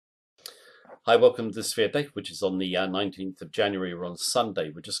Hi, welcome to this video, which is on the 19th of January, or on Sunday.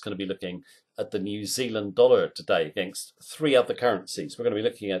 We're just going to be looking at the New Zealand dollar today against three other currencies. We're going to be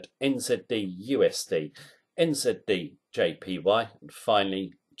looking at NZD USD, NZD JPY, and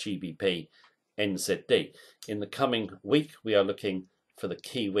finally GBP NZD. In the coming week, we are looking for the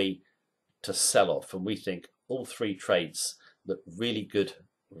Kiwi to sell off, and we think all three trades look really good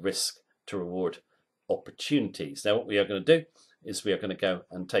risk to reward opportunities. Now, what we are going to do is we are going to go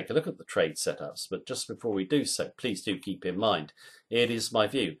and take a look at the trade setups. But just before we do so, please do keep in mind, it is my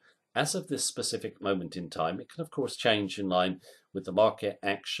view, as of this specific moment in time, it can of course change in line with the market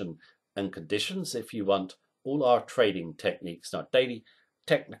action and conditions. If you want all our trading techniques, our daily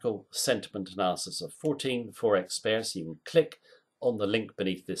technical sentiment analysis of 14 Forex pairs, you can click on the link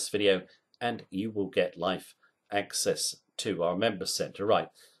beneath this video and you will get live access to our member center. Right,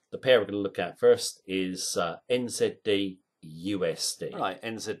 the pair we're going to look at first is NZD USD. Right,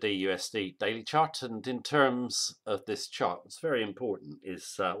 NZD USD daily chart, and in terms of this chart, what's very important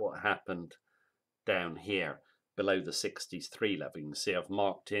is what happened down here below the 63 level. You can see I've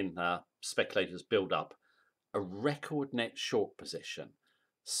marked in speculators build up a record net short position.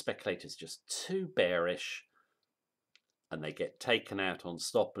 Speculators just too bearish, and they get taken out on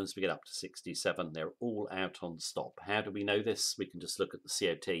stop. And as we get up to 67, they're all out on stop. How do we know this? We can just look at the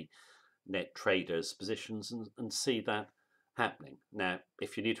COT net traders positions and see that happening. Now,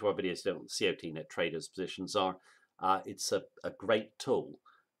 if you're new to our videos, you don't know what COT net traders positions are. It's a great tool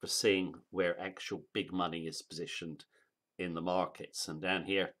for seeing where actual big money is positioned in the markets. And down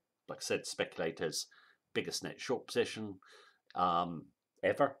here, like I said, speculators biggest net short position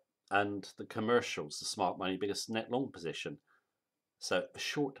ever, and the commercials, the smart money, biggest net long position. So a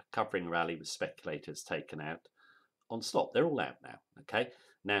short covering rally with speculators taken out on stop. They're all out now. Okay,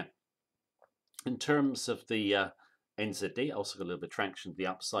 now in terms of the NZD, also got a little bit of traction to the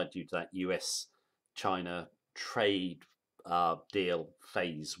upside due to that US-China trade deal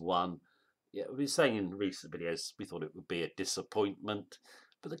phase one. Yeah, we were saying in recent videos we thought it would be a disappointment,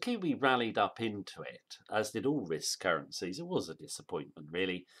 but the Kiwi rallied up into it, as did all risk currencies. It was a disappointment,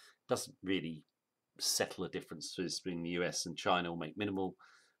 really. Doesn't really settle a difference between the US and China, or make minimal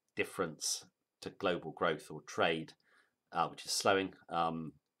difference to global growth or trade, which is slowing,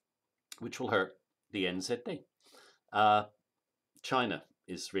 which will hurt the NZD. China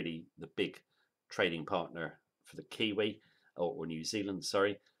is really the big trading partner for the Kiwi, or New Zealand,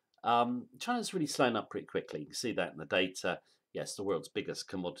 sorry. China's really slowing up pretty quickly. You can see that in the data. Yes, the world's biggest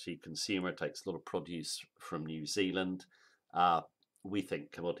commodity consumer, takes a lot of produce from New Zealand. We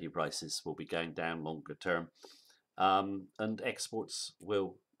think commodity prices will be going down longer term, and exports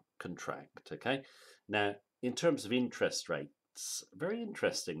will contract. Okay, now in terms of interest rates, very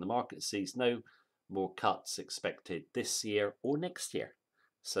interesting. The market sees no more cuts expected this year or next year.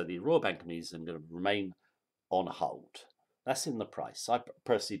 So the Royal Bank of New Zealand are going to remain on hold. That's in the price. I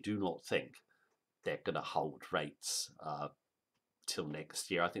personally do not think they're going to hold rates till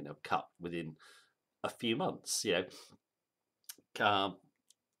next year. I think they'll cut within a few months. You know,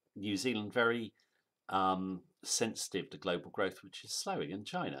 New Zealand very sensitive to global growth, which is slowing in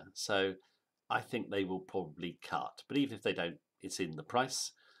China. So I think they will probably cut. But even if they don't, it's in the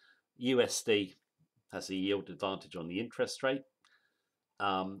price. USD has a yield advantage on the interest rate.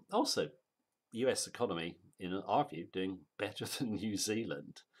 Also, US economy, in our view, doing better than New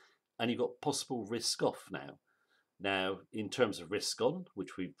Zealand. And you've got possible risk off now. Now, in terms of risk on,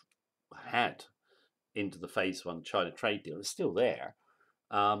 which we've had into the phase one China trade deal, it's still there.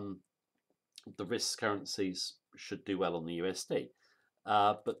 The risk currencies should do well on the USD.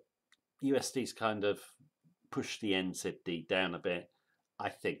 But USD's kind of pushed the NZD down a bit. I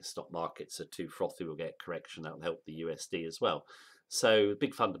think stock markets are too frothy. We'll get correction. That will help the USD as well. So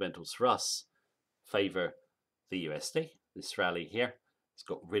big fundamentals for us favour the USD. This rally here, it's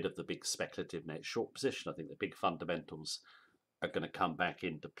got rid of the big speculative net short position. I think the big fundamentals are going to come back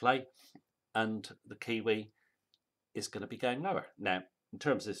into play, and the Kiwi is going to be going lower. Now, in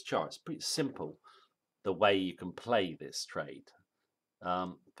terms of this chart, it's pretty simple the way you can play this trade.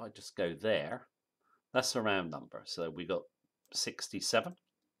 If I just go there, that's a round number. So we got 67.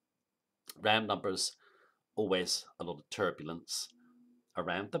 Round numbers, always a lot of turbulence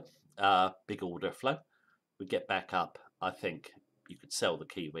around them. Big order flow. We get back up. I think you could sell the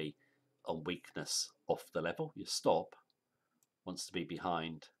Kiwi on weakness off the level. Your stop wants to be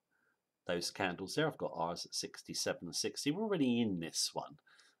behind those candles there. I've got ours at 67.60. We're already in this one,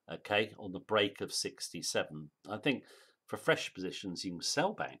 okay, on the break of 67. I think for fresh positions, you can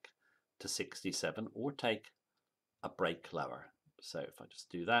sell back to 67 or take a break lower. So if I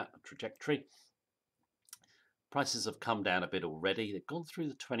just do that, a trajectory, Prices have come down a bit already. They've gone through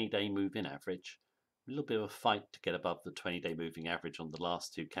the 20-day moving average. A little bit of a fight to get above the 20-day moving average on the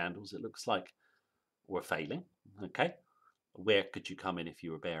last two candles. It looks like we're failing. Okay, where could you come in if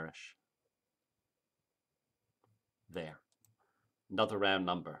you were bearish? There, another round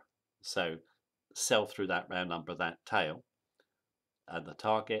number. So sell through that round number, that tail, and the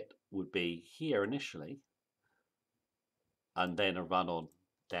target would be here initially, and then a run on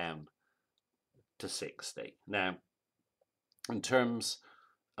down to 60. Now, in terms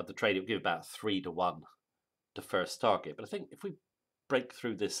of the trade, it would give about 3-1 to first target. But I think if we break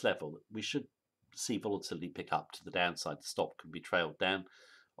through this level, we should see volatility pick up to the downside. The stop can be trailed down.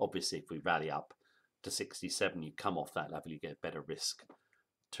 Obviously, if we rally up to 67, you come off that level, you get better risk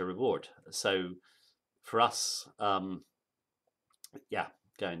to reward. So for us, yeah,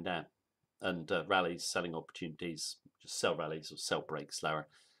 going down. And rallies, selling opportunities, just sell rallies or sell breaks lower.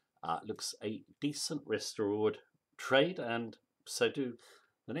 Looks a decent risk to reward trade, and so do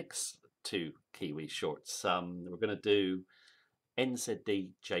the next two Kiwi shorts. We're going to do NZD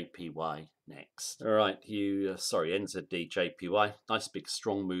JPY next. All right, NZD JPY. Nice big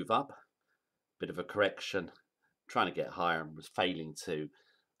strong move up. Bit of a correction. Trying to get higher and was failing to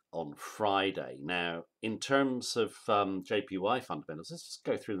on Friday. Now, in terms of JPY fundamentals, let's just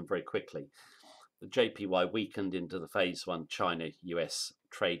go through them very quickly. The JPY weakened into the phase one China-US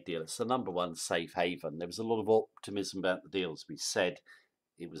trade deal. It's the number one safe haven. There was a lot of optimism about the deals. We said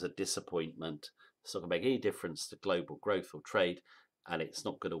it was a disappointment. It's not going to make any difference to global growth or trade, and it's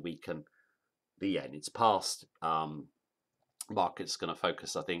not going to weaken the yen. It's past. Market's going to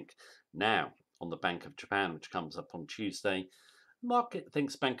focus, I think, now on the Bank of Japan, which comes up on Tuesday. Market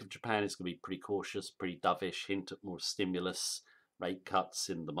thinks Bank of Japan is going to be pretty cautious, pretty dovish, hint at more stimulus rate cuts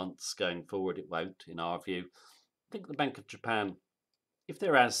in the months going forward. It won't, in our view. I think the Bank of Japan, if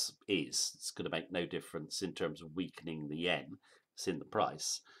they're as is, it's going to make no difference in terms of weakening the yen. It's in the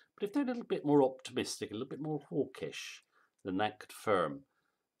price. But if they're a little bit more optimistic, a little bit more hawkish, then that could firm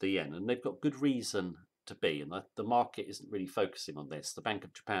the yen. And they've got good reason to be. And the market isn't really focusing on this. The Bank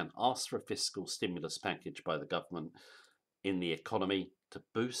of Japan asked for a fiscal stimulus package by the government in the economy to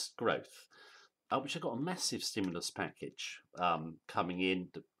boost growth, which have got a massive stimulus package coming in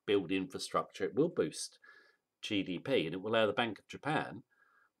to build infrastructure. It will boost GDP, and it will allow the Bank of Japan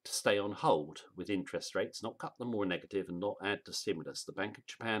to stay on hold with interest rates, not cut them more negative and not add to stimulus. The Bank of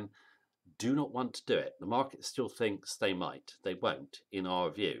Japan do not want to do it. The market still thinks they might. They won't, in our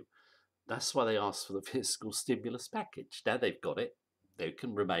view. That's why they asked for the fiscal stimulus package. Now they've got it. They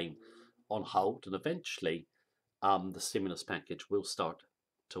can remain on hold, and eventually the stimulus package will start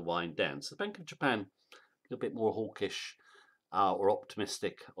to wind down. So the Bank of Japan, a little bit more hawkish or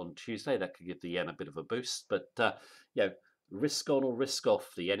optimistic on Tuesday. That could give the yen a bit of a boost. But, risk on or risk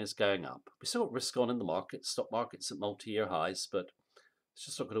off, the yen is going up. We still got risk on in the market. Stock market's at multi-year highs, but it's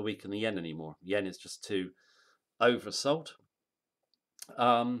just not going to weaken the yen anymore. The yen is just too oversold.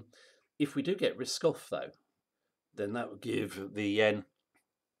 If we do get risk off, though, then that would give the yen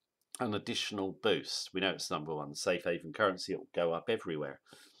an additional boost. We know it's number one safe haven currency. It will go up everywhere.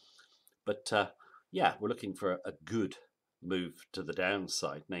 But yeah, we're looking for a good move to the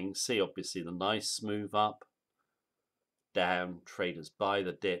downside. Now you can see obviously the nice move up, down. Traders buy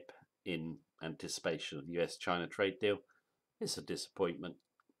the dip in anticipation of the US-China trade deal. It's a disappointment.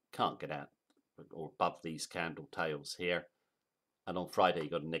 Can't get out or above these candle tails here. And on Friday you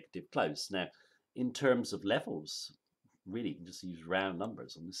got a negative close. Now, in terms of levels, really you can just use round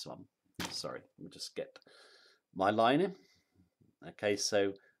numbers on this one. Sorry, let me just get my line in. Okay,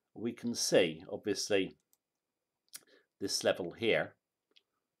 so we can see obviously this level here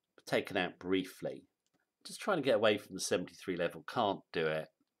taken out briefly. Just trying to get away from the 73 level. Can't do it.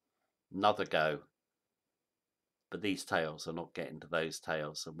 Another go. But these tails are not getting to those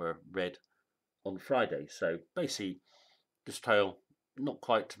tails, and we're red on Friday. So basically this tail not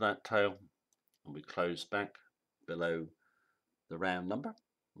quite to that tail, and we close back below the round number.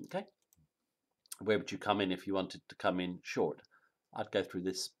 Okay, where would you come in if you wanted to come in short? I'd go through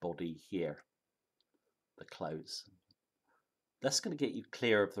this body here, the close. That's going to get you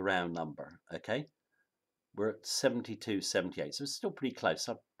clear of the round number. Okay, we're at 72.78, so it's still pretty close.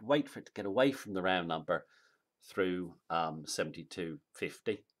 I'd wait for it to get away from the round number through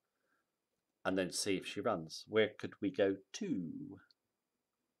 72.50 and then see if she runs. Where could we go to?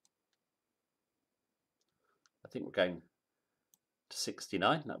 I think we're going to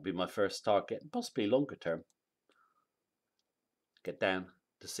 69. That would be my first target, possibly longer term. Get down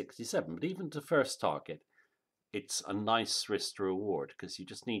to 67. But even to first target, it's a nice risk to reward because you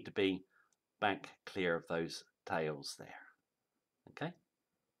just need to be back clear of those tails there. Okay?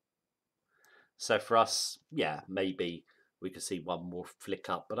 So for us, yeah, maybe we could see one more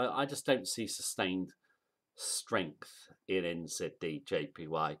flick up, but I just don't see sustained strength in NZD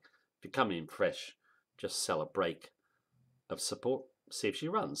JPY. If you're coming in fresh, just sell a break of support, see if she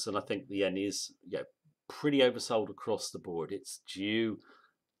runs. And I think the yen is pretty oversold across the board. It's due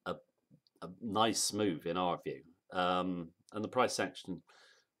a nice move in our view. And the price action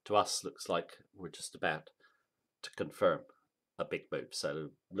to us looks like we're just about to confirm a big move. So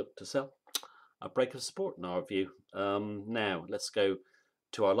look to sell a break of support in our view. Now let's go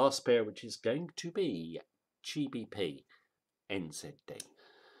to our last pair, which is going to be GBP NZD.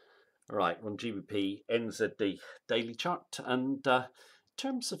 All right, on GBP NZD daily chart, and in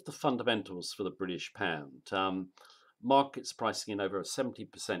terms of the fundamentals for the British pound, markets pricing in over a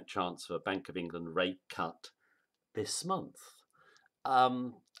 70% chance of a Bank of England rate cut this month.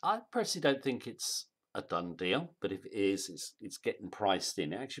 I personally don't think it's a done deal, but if it is, it's getting priced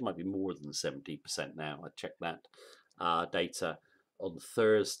in. It actually might be more than 70% now. I checked that data on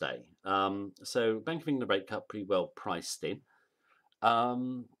Thursday. So Bank of England rate cut pretty well priced in.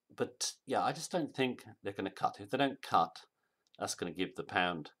 But yeah, I just don't think they're going to cut. If they don't cut, that's going to give the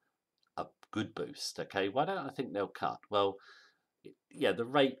pound a good boost. Okay, why don't I think they'll cut? Well, yeah, the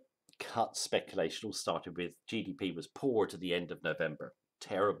rate cut speculation all started with GDP was poor to the end of November.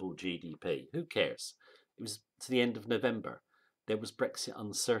 Terrible GDP. Who cares? It was to the end of November. There was Brexit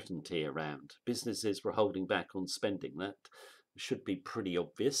uncertainty around. Businesses were holding back on spending. That should be pretty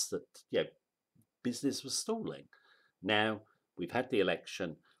obvious that business was stalling. Now we've had the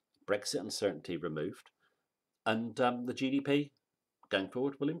election, Brexit uncertainty removed, and the GDP going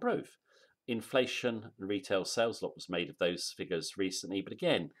forward will improve. Inflation and retail sales, a lot was made of those figures recently, but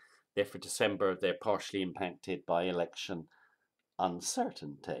again, they're for December, they're partially impacted by election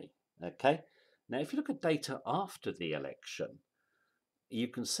uncertainty. Okay, now if you look at data after the election, you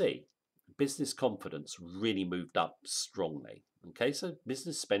can see business confidence really moved up strongly. Okay, so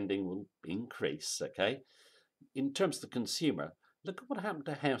business spending will increase. Okay, in terms of the consumer, look at what happened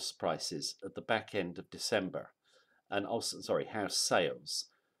to house prices at the back end of December, and also, sorry, house sales.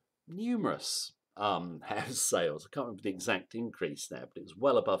 Numerous house sales. I can't remember the exact increase now, but it was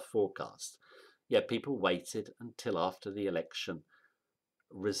well above forecast. Yeah, people waited until after the election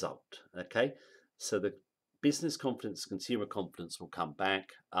result. Okay, so the business confidence, consumer confidence will come back.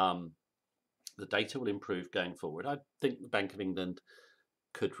 The data will improve going forward. I think the Bank of England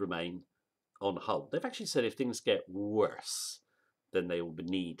could remain on hold. They've actually said if things get worse, then they will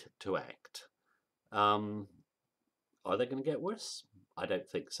need to act. Are they going to get worse? I don't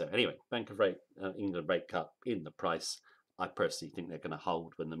think so. Anyway, Bank of England rate cut in the price. I personally think they're going to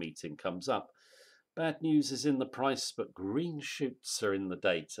hold when the meeting comes up. Bad news is in the price, but green shoots are in the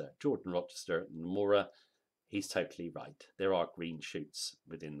data. Jordan Rochester and Nomura, he's totally right. There are green shoots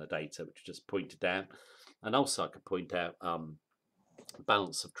within the data, which just pointed out. And also I could point out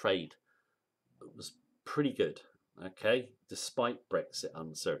balance of trade was pretty good, okay, despite Brexit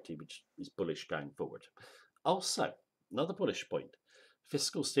uncertainty, which is bullish going forward. Also, another bullish point,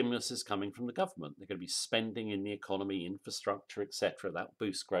 fiscal stimulus is coming from the government. They're going to be spending in the economy, infrastructure, etc. That will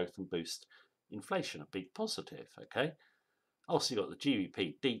boost growth and boost inflation, a big positive, okay? Also, you've got the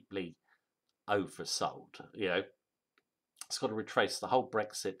GDP deeply oversold. It's got to retrace the whole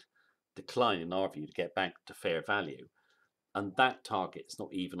Brexit decline, in our view, to get back to fair value. And that target is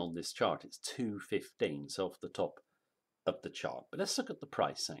not even on this chart. It's 215, so off the top of the chart. But let's look at the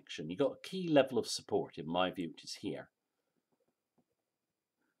price action. You've got a key level of support, in my view, which is here,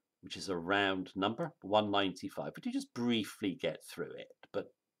 which is a round number, 195. But you just briefly get through it,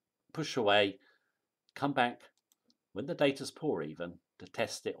 but push away, come back when the data's poor even to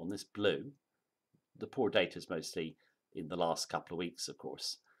test it on this blue. The poor data is mostly in the last couple of weeks, of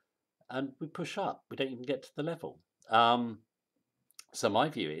course. And we push up. We don't even get to the level. So my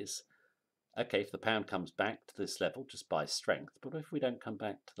view is, okay, if the pound comes back to this level, just buy strength. But if we don't come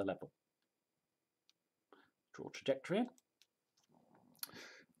back to the level, draw trajectory in.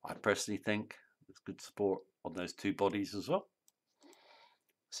 I personally think there's good support on those two bodies as well.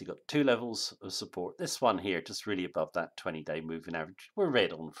 So you've got two levels of support. This one here, just really above that 20-day moving average. We're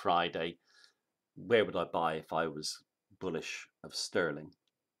red on Friday. Where would I buy if I was bullish of sterling?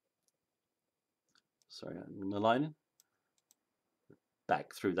 Sorry, I'm aligning.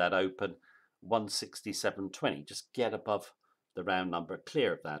 Back through that open, 167.20. Just get above the round number,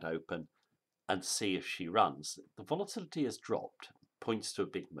 clear of that open, and see if she runs. The volatility has dropped, points to a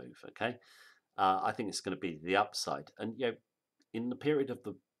big move. Okay, I think it's going to be the upside. And in the period of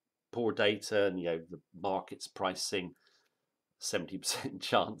the poor data and the market's pricing 70%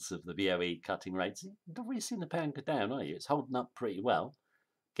 chance of the BOE cutting rates, you've not really seen the pound go down, are you? It's holding up pretty well.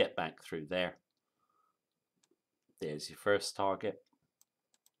 Get back through there There's your first target.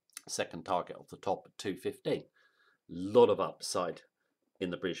 Second target off the top at 215. Lot of upside in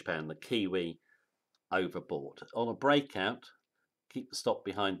the British pound. The Kiwi overbought. On a breakout, keep the stop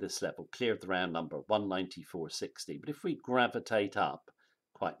behind this level. Clear the round number 194.60. But if we gravitate up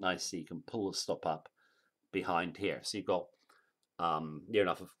quite nicely, you can pull the stop up behind here. So you've got near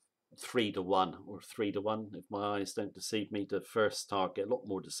enough of 3 to 1 or 3 to 1, if my eyes don't deceive me, to first target, a lot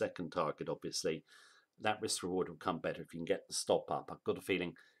more to second target, obviously. That risk reward will come better if you can get the stop up. I've got a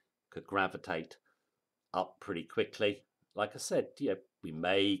feeling could gravitate up pretty quickly. Like I said, we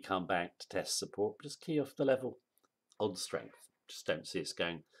may come back to test support, but just key off the level on strength. Just don't see us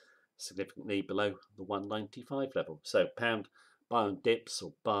going significantly below the 195 level. So pound, buy on dips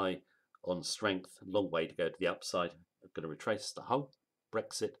or buy on strength. Long way to go to the upside. I'm going to retrace the whole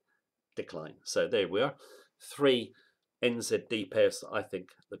Brexit decline. So there we are. 3 NZD pairs that I think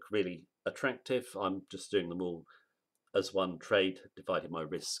look really attractive. I'm just doing them all as one trade, dividing my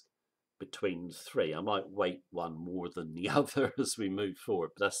risk between 3. I might weight one more than the other as we move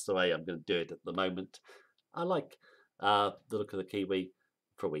forward, but that's the way I'm going to do it at the moment. I like the look of the Kiwi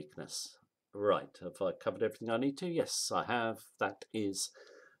for weakness. Right, have I covered everything I need to? Yes, I have. That is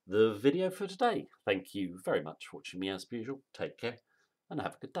the video for today. Thank you very much for watching me as usual. Take care and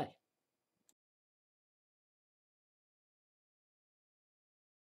have a good day.